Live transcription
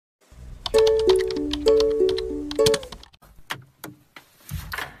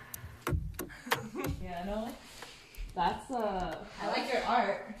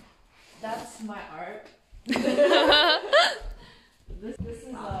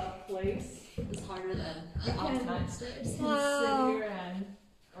place is harder than the outside stairs. Wow. Sit here and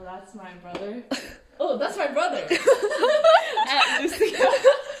oh, that's my brother. Oh, that's my brother. Aunt Lucia.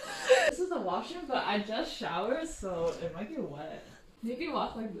 This is the washroom, but I just showered, so it might be wet. Maybe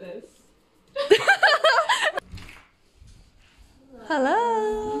walk like this.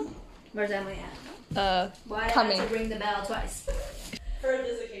 Hello. Where's Emily at? Why coming. I have to ring the bell twice? For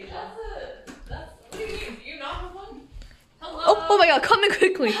this occasion. What do you mean? Do you not have one? Hello. Oh my god, come in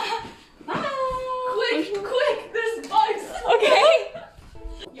quickly. Quick, there's bugs. Okay.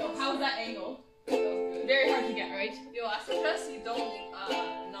 Yo, how's that angle? Very hard to get, right? Yo, I suggest you don't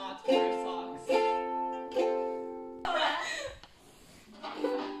not wear socks.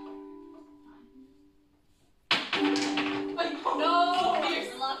 No!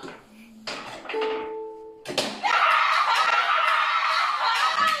 Here's luck.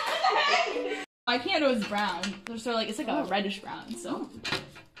 My piano is brown, so like it's like a reddish brown. So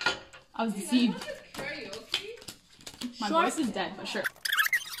I was deceived. My voice is dead, but sure.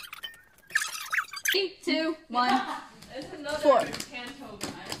 3, 2, 1. Four.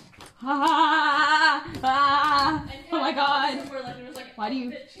 Oh my god. Why do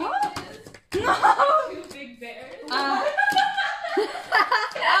you? No! Two big bears.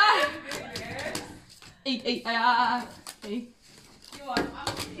 Hey.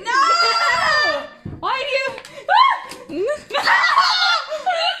 No! Why do you?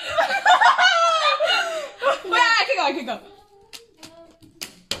 Wait, I can go.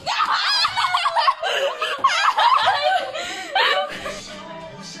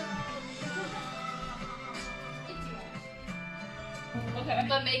 Okay.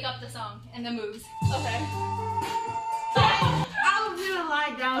 But make up the song and the moves. Okay. I'm gonna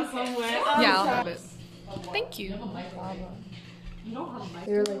lie down somewhere. Yeah, I'll have it. Thank you. You don't have a mic.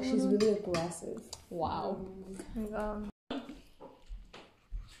 They're like, she's really aggressive. Wow. Um,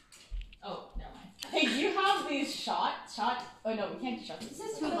 Oh, never mind. Hey, do you have these shot? Oh no, we can't do shots. This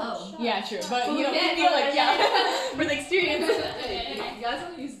is too low. Yeah, true. But you know, yeah, feel like yeah. for the experience. You guys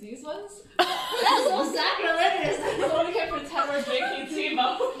want to use these ones? That's so sacrilegious. So we can pretend we're drinking tea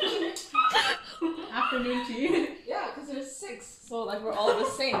mode. Afternoon tea. Yeah, because there's 6, so like we're all the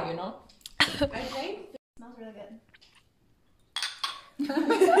same, you know. I think it smells really good.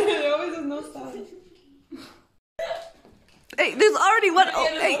 There always is no sound. hey, there's already one. Oh,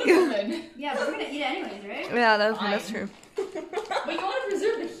 hey. Yeah, but we're gonna eat it anyways, right? Yeah, that's true. But you want to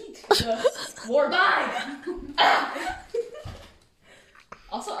preserve the heat. The warmth.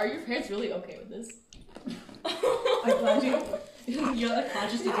 Also, are your parents really okay with this? I'm glad you're like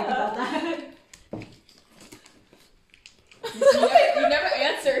conscious to think about that. You never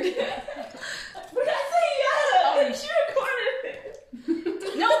answered. But I say yes. Oh, she recorded it.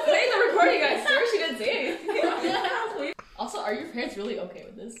 No, play the recording. I swear she didn't say anything. Also, are your parents really okay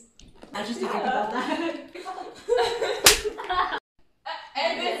with this? I just think about that.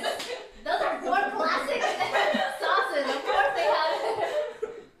 And this. Those are 4 classic sauces. Of course they have it.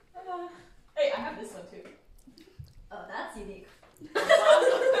 Hey, I have this one too. Oh, that's unique. I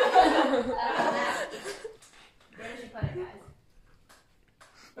don't know that. Where did she put it, guys?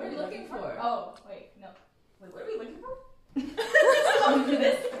 What are we looking for? Oh, wait, no. Wait, what are we looking for?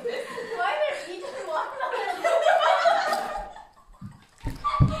 This? Why did each of them walk on it?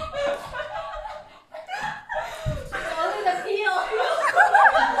 Only the peel. Are we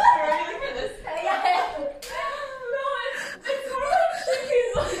looking for this? Yeah. No, it's more like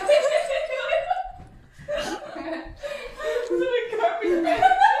chickies. It's like carpet.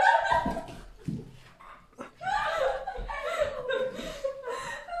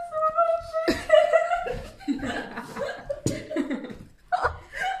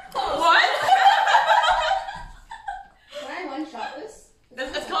 What? Can I one-shot this?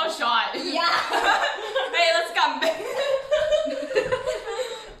 It's called a shot. Yeah. Hey, let's come.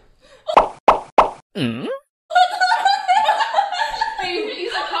 Hey, you can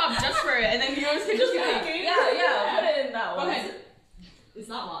use a cup just for it, and then you guys can just make. Yeah. Put it in that one. Okay. It's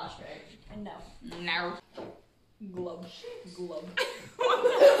not washed, right? No. No. Glub. It's glug.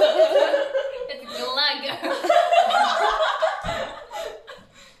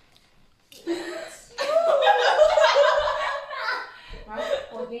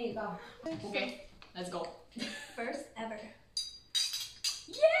 Okay, go. Okay, let's go. First ever.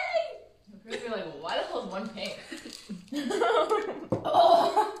 Yay! You're gonna be like, why the hell is one pink?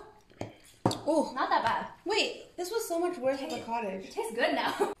 Oh. Oh, Not that bad. wait, this was so much worse at the cottage. It tastes good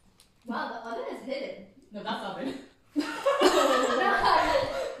now. Wow, the oven is hidden. No, that's not it.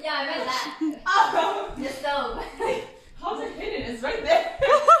 Yeah, I meant that. The stove. How's it hidden? It's right there.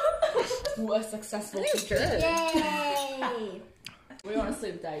 Ooh, a successful teacher. Yay! We want to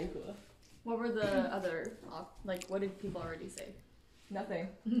sleep 大一盒. What were the other, like, what did people already say? Nothing.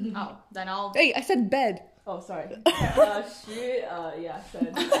 Oh, then I'll... Hey, I said bed. Oh, sorry. She, yeah,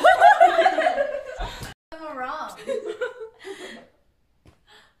 said. I'm wrong.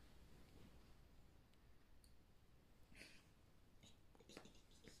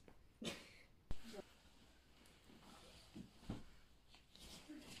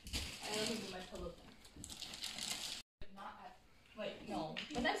 Wait, no.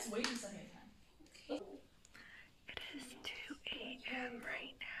 But that's way too second time. It is 2 a.m.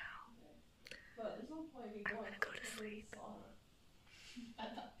 right now. But there's no point in going. I'm gonna go to sleep.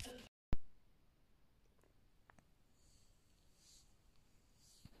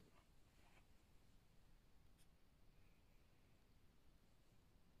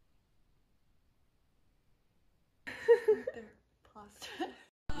 They're paused.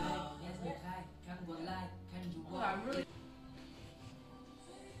 Oh, I'm really...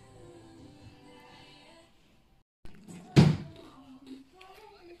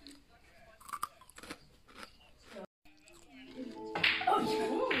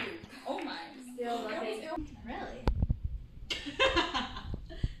 Oh my. Still looking. Really?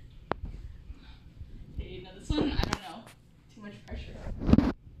 Hey, no, this one, I don't know. Too much pressure.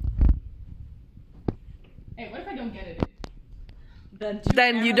 Hey, what if I don't get it in?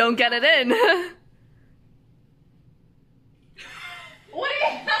 Then you don't get it in. What do you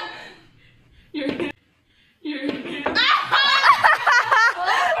have? You're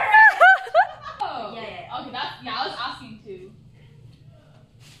Oh! Yeah. Okay, that's, yeah, I was asking too.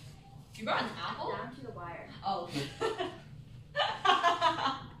 You brought an apple? Down to the wire. Oh.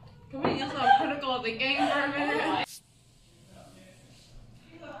 Can we use some critical thinking for a minute?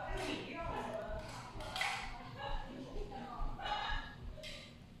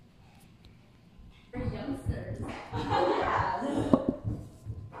 We're youngsters.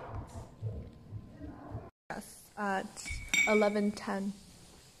 Yes, at 11:10.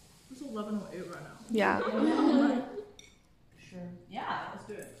 It's 11:08 right now. Yeah. Sure. Yeah, let's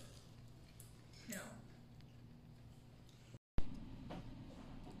do it. Yeah.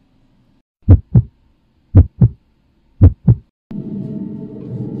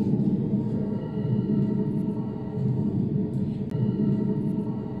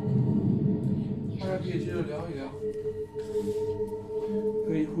大家可以接着聊一聊，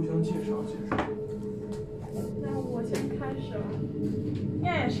可以互相介绍介绍。那我先开始了。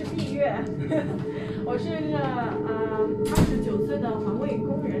耶，是毕月，我是个29岁的环卫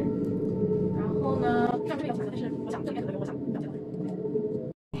工人。然后呢，上这个但是我想正面的我想了解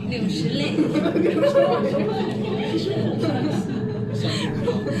60类。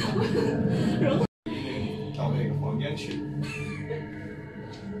到那个房间去。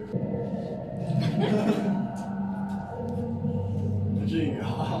不至于啊。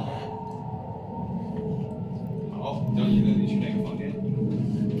好，张一的，你去哪个房间？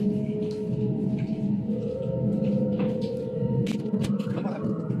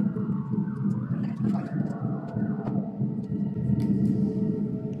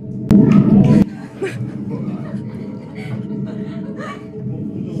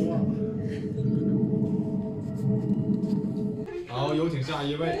好，有请下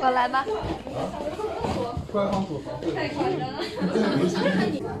一位。我来吧。快放厨房。太夸张了。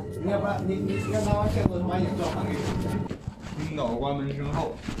你要不然你要拿完线索，把眼罩还给我。听到关门声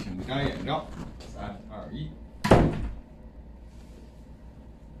后，请摘眼罩。3、2、1。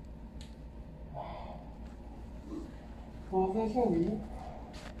我在这里。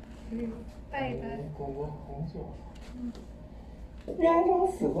拜一拜。滚滚红酒。园长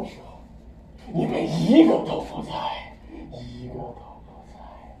死的时候，你们一个都不在，一个都不在。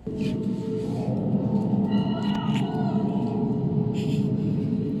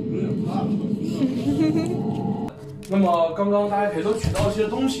有点怕了。那么刚刚大家也都取到一些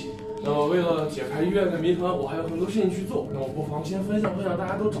东西，那么为了解开医院的谜团，我还有很多事情去做，那我不妨先分享大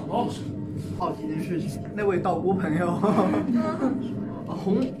家都找到了什么。好奇一件事情，那位道姑朋友，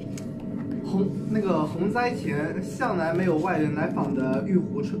洪灾前向来没有外人来访的玉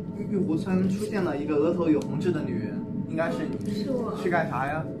湖村出现了一个额头有红痣的女人，应该是你。是我。去干啥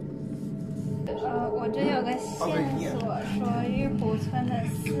呀？我这有个线索，说玉湖村的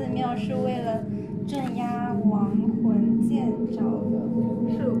寺庙是为了镇压亡魂建造的。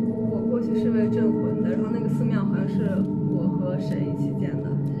是我过去是为了镇魂的，然后那个寺庙好像是我和谁一起建的。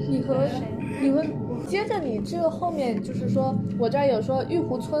你和接着你这个后面就是说，我这儿有说玉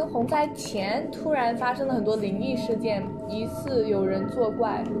湖村洪灾前突然发生了很多灵异事件，疑似有人作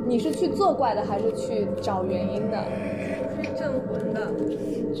怪。你是去作怪的还是去找原因的？是镇魂的。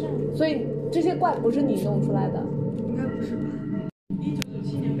所以这些怪不是你弄出来的？应该不是吧？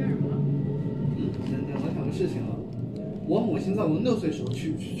事情了。我母亲在我6岁时候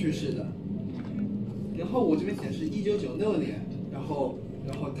去世的，然后我这边显示1996年，然后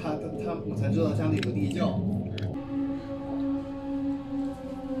我才知道家里有地窖。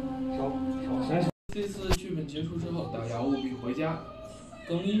这次剧本结束之后，大家务必回家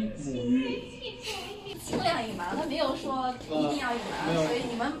更衣沐浴。尽量隐瞒，他没有说一定要隐瞒，所以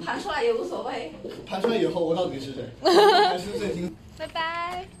你们盘出来也无所谓。盘出来以后，我到底是谁？还是最精。拜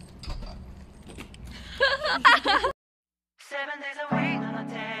拜。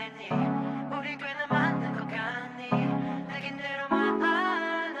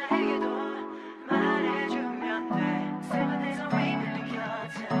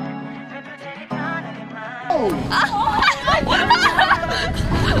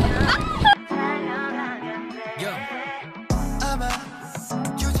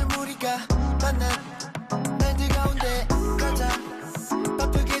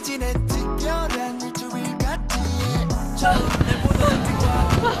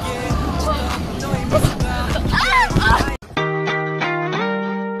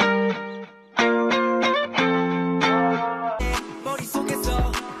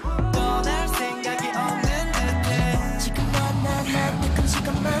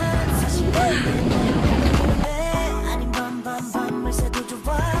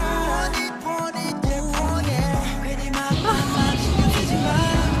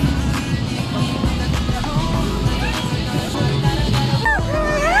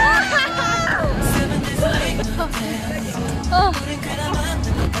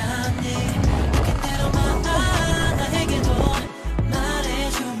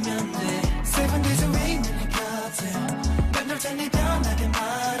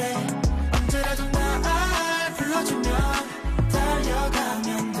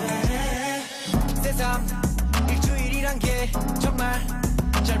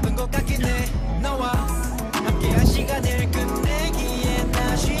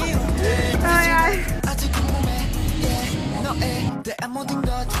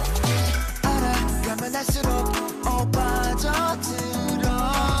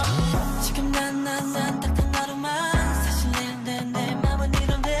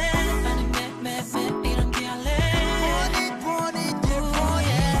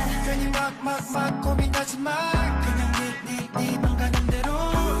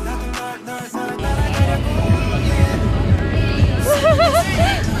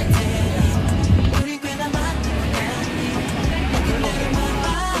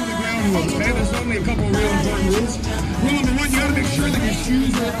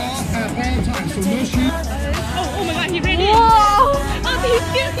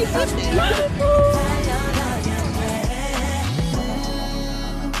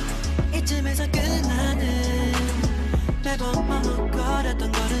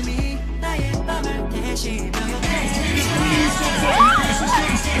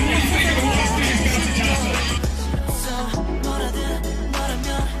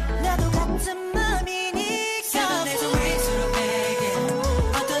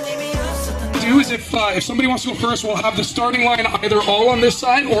If somebody wants to go first, we'll have the starting line either all on this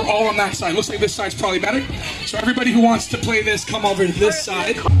side or all on that side. Looks like this side's probably better. So everybody who wants to play this, come over to this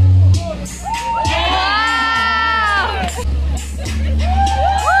side.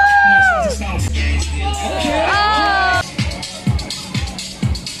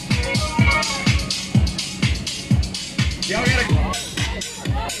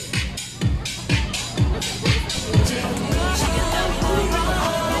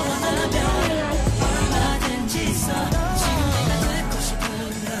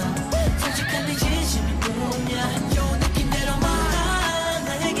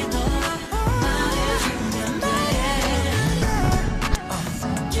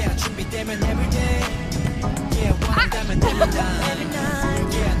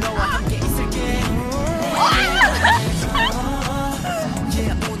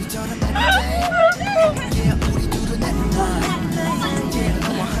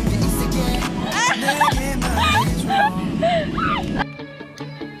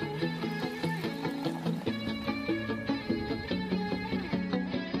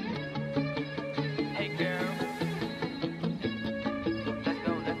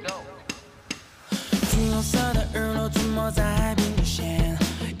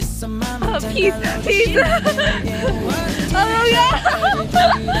 Pizza. Oh my god.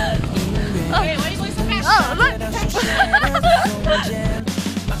 Wait, why are you going so fast? Oh, look.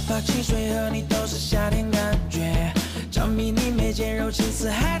 汽水和你都是夏天感觉，着迷你眉间柔情似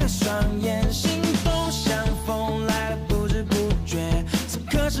海的双眼，心动像风来了不知不觉，此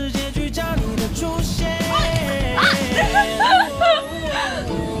刻是结局找你的出现。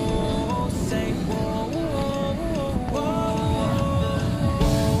Say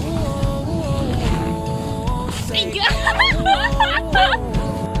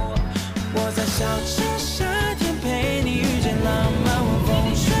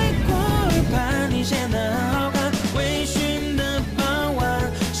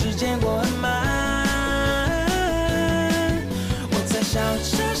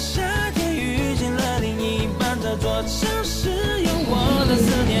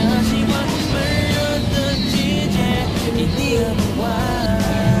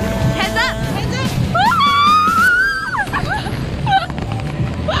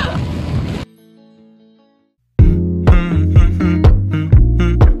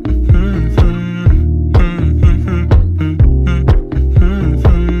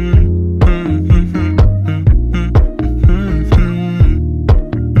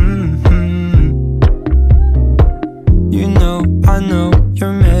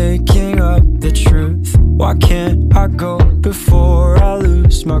you're making up the truth. Why can't I go before I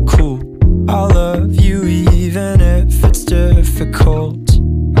lose my cool? I love you even if it's difficult.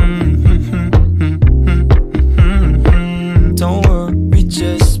 Don't worry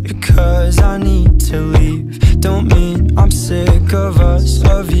just because I need to leave. Don't mean I'm sick of us,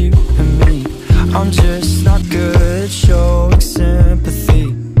 of you and me. I'm just not good at showing